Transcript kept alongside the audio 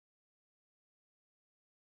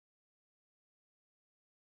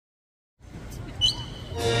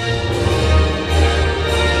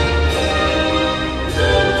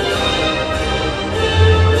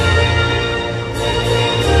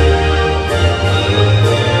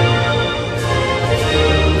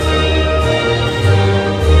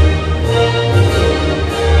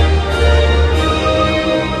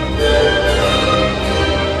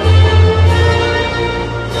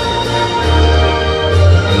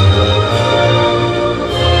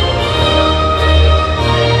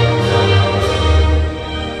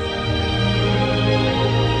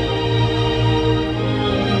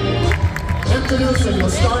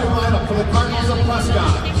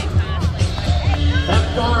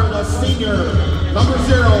guard, a senior, number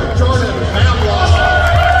 0, Jordan Bamlaw.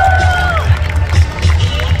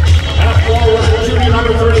 At forward, junior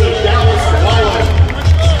number 3, Dallas Wallen.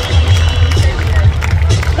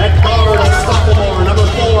 At guard, a sophomore, number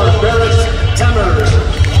 4, Barrett Temmer.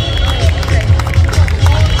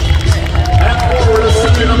 At forward, a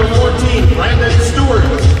senior number 14, Brandon Stewart.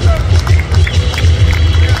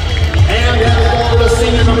 And at forward, a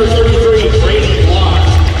senior number 33, Brady Lott.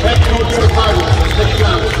 Head coach of the Cardinals, Nick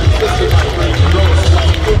Johnson, assisted by Brady Rose.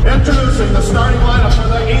 Introducing the starting lineup for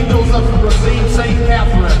the Angels of Racine St.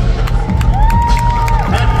 Catherine.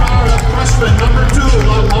 At guard, a freshman, number 2,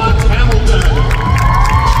 Lamont Hamilton.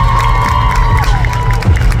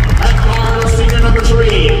 At guard, a senior number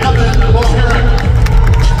 3, Evan Moharic.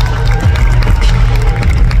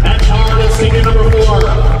 At guard, a senior number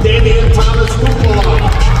 4, Damian Thomas Kupola.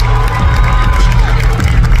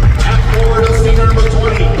 At forward, a senior number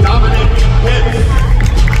 20, Dominic Pitts.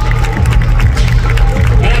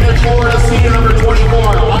 And at forward, a senior number 24,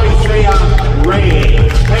 Isaiah Ray.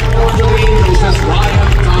 Head coach of the Angels is Ryan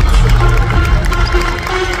Thompson.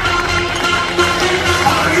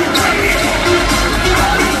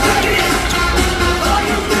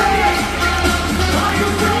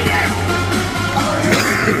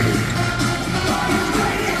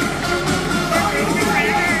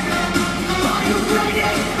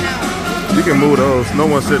 You can move those. No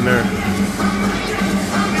one's sitting there.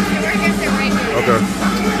 Okay.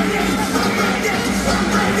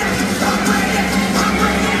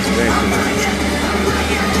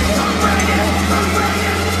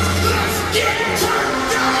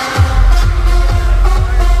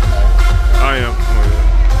 I am.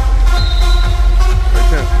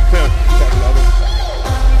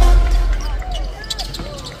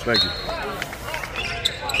 Thank you.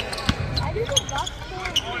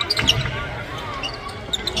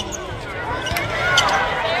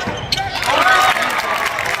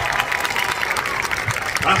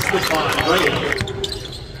 That's the fine, right?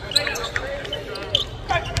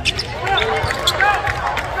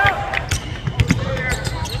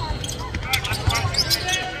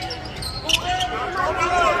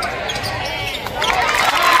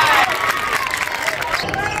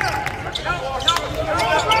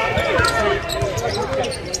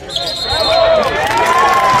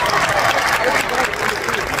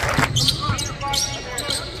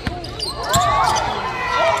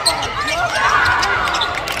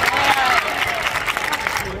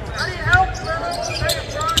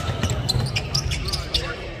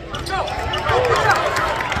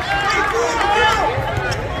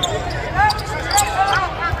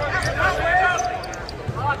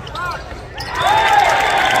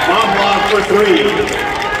 For 3.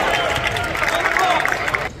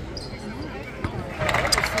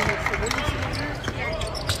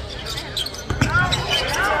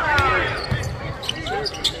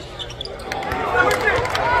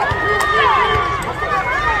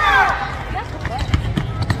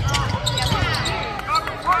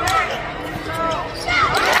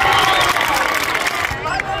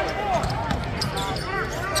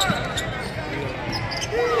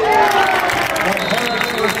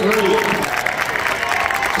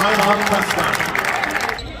 Timeout, Prescott.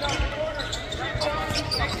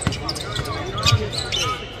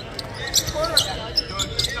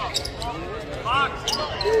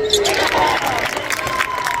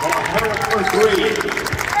 For 3.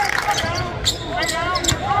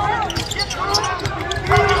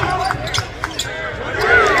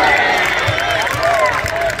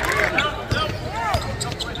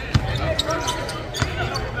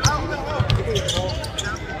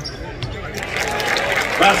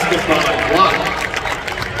 Basket by Watt.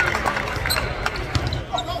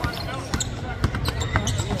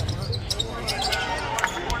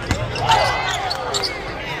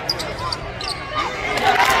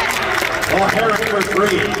 Herrick for 3.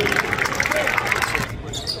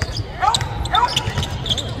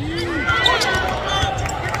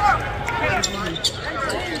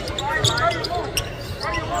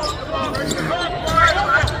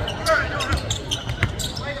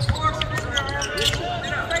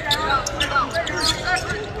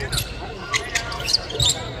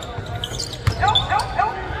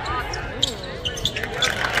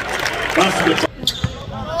 Basket.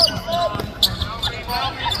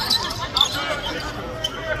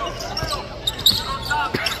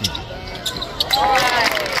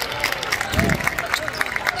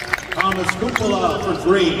 Thomas Kupola for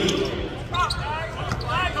 3.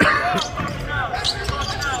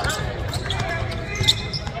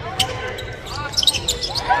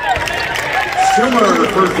 Schumer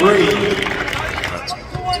for 3.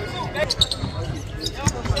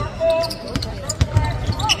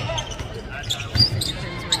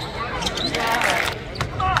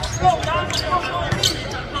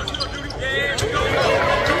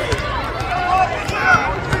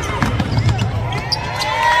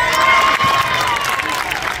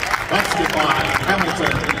 Basket by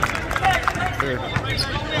Hamilton.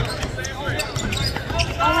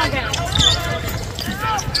 Oh my God.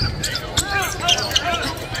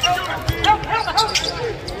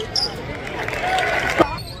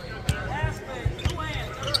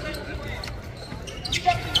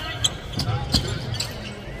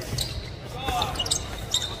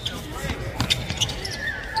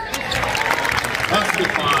 Basket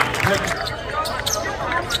by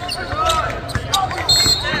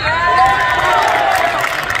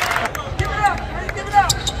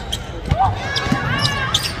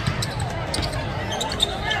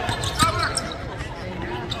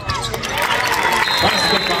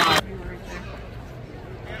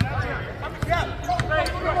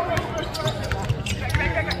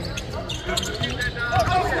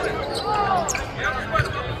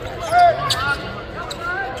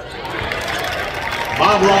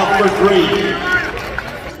Bob Rock for three.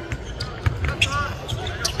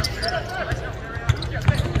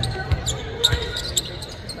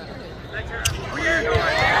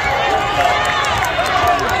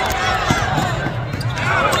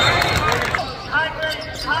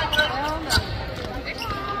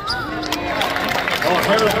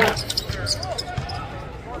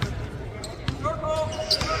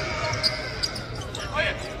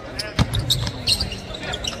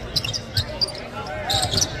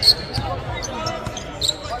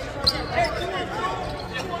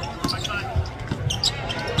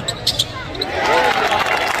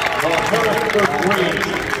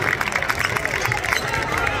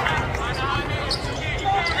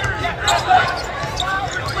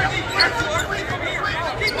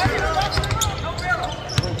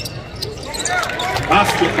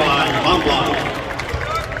 Basket by Montblanc.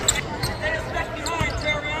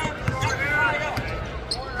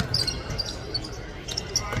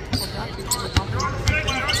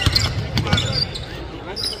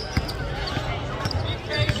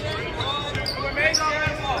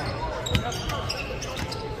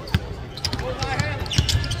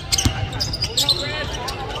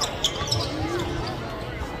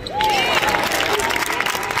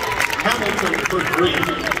 Hamilton for three.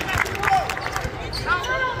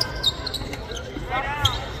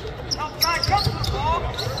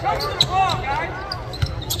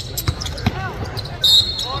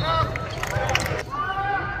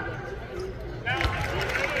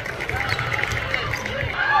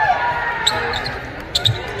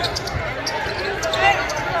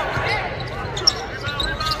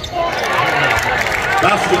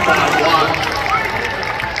 Basket by Watt.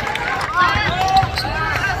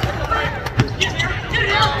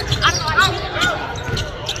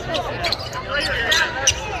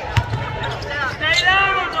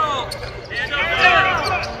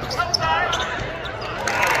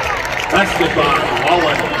 Basket by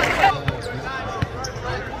Wallen.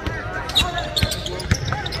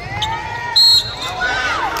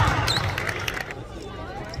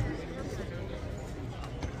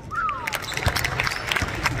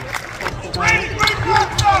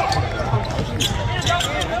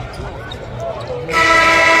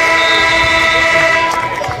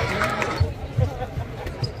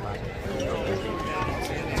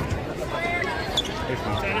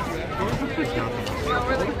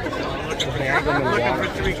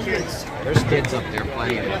 There's kids up there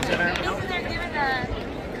playing. They're giving the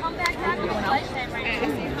comeback back on lifetime right now.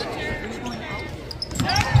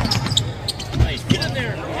 Nice, get in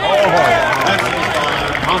there.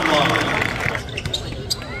 Thumbs up.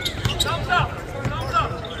 Thumbs up.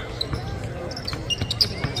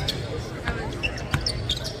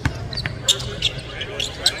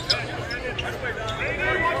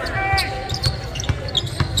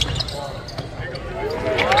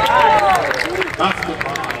 Basket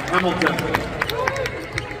by Hamilton.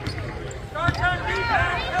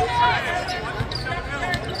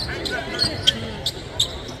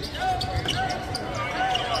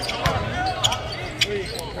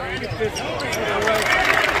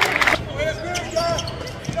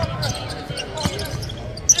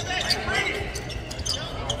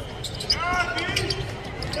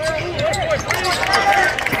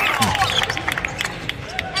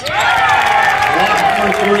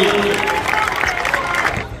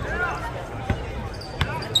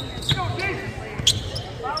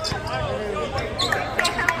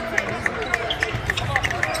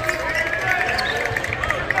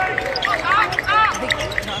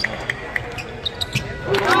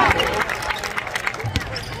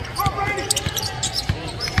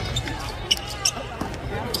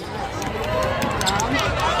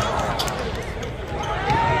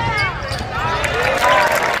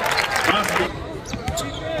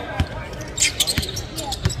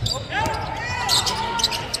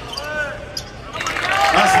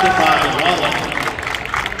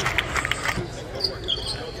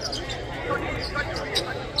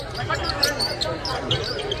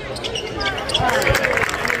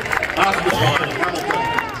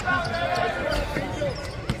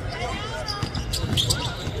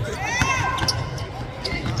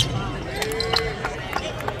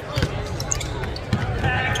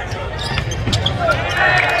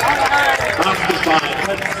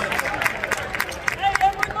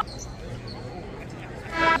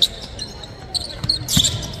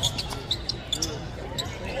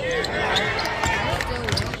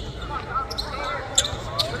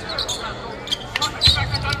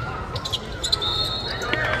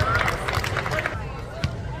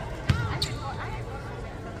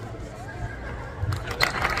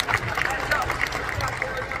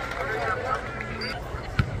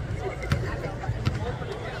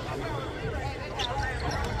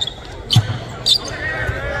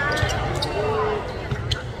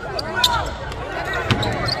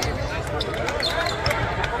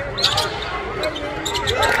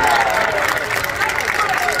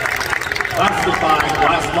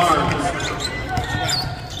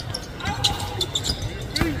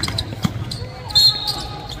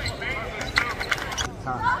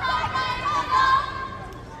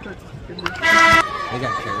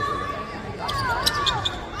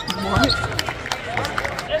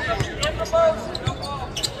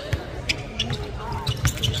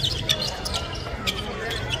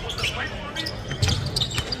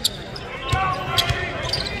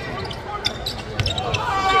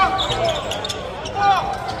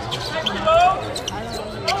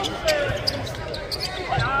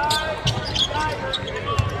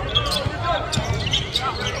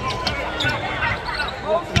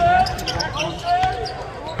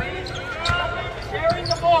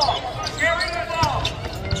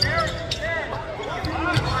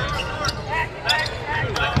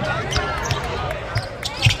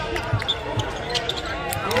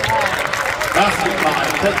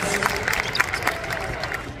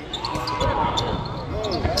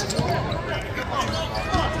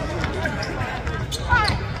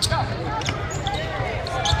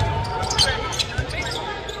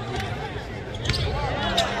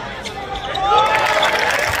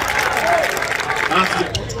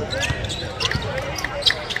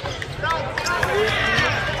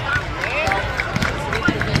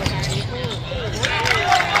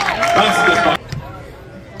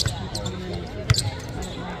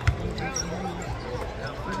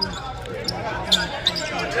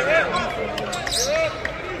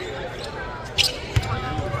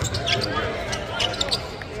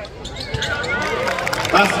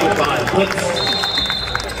 Blitz.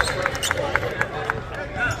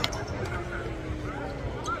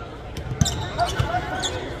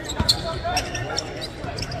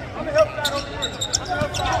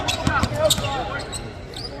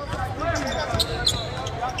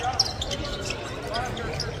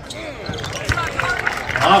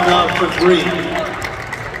 I'm out for 3.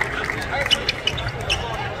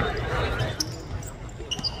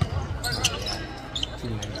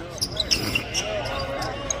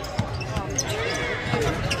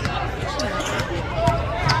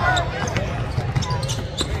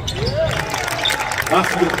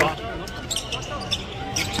 Basketball.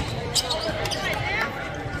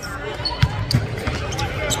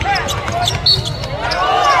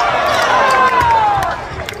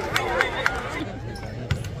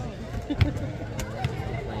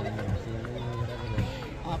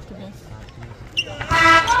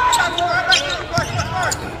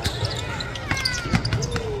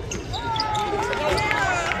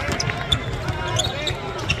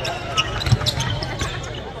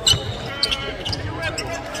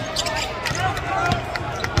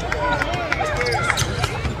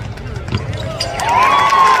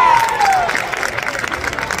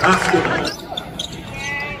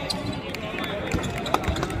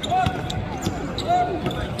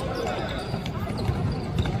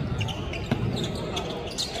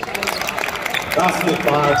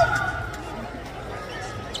 Basketball.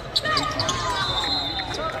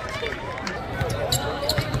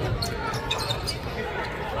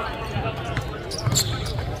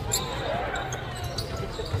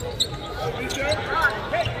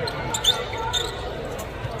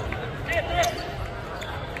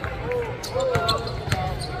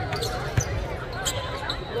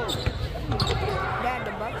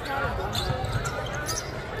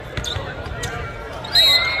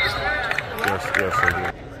 Yes,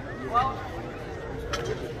 I do.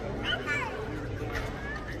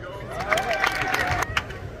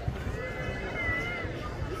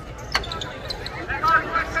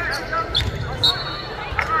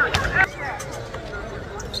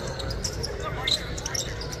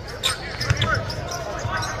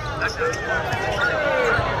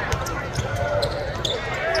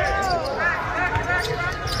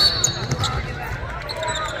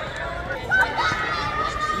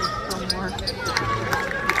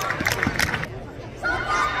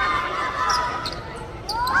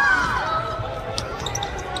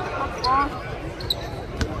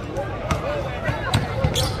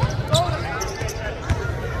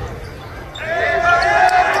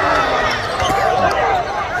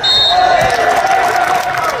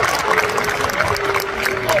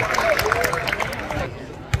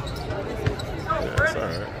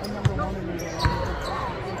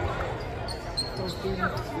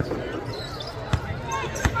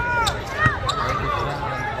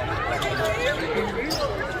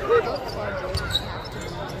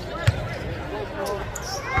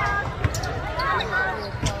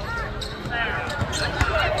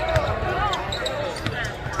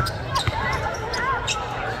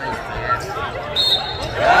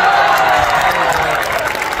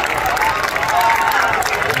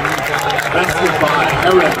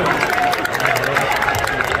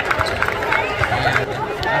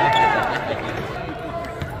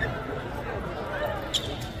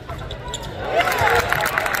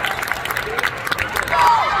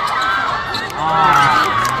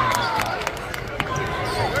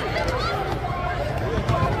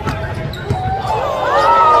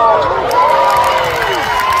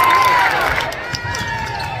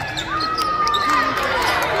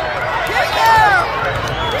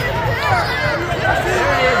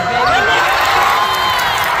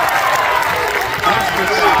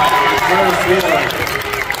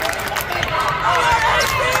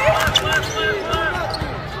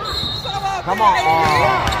 Come on.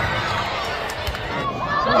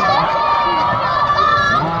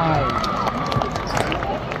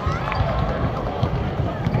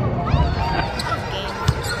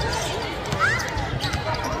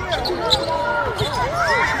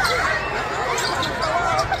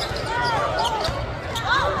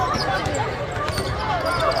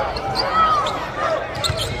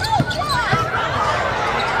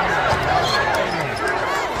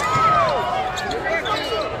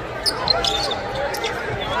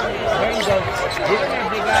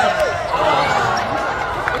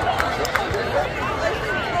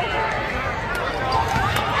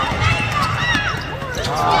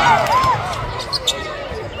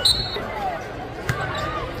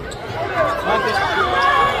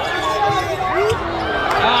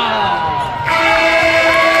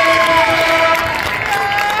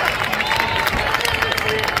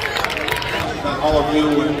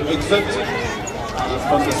 exit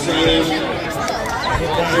from the same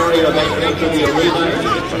area that you enter the arena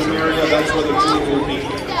into an area, that's where the team will be.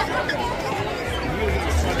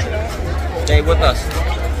 Stay with us.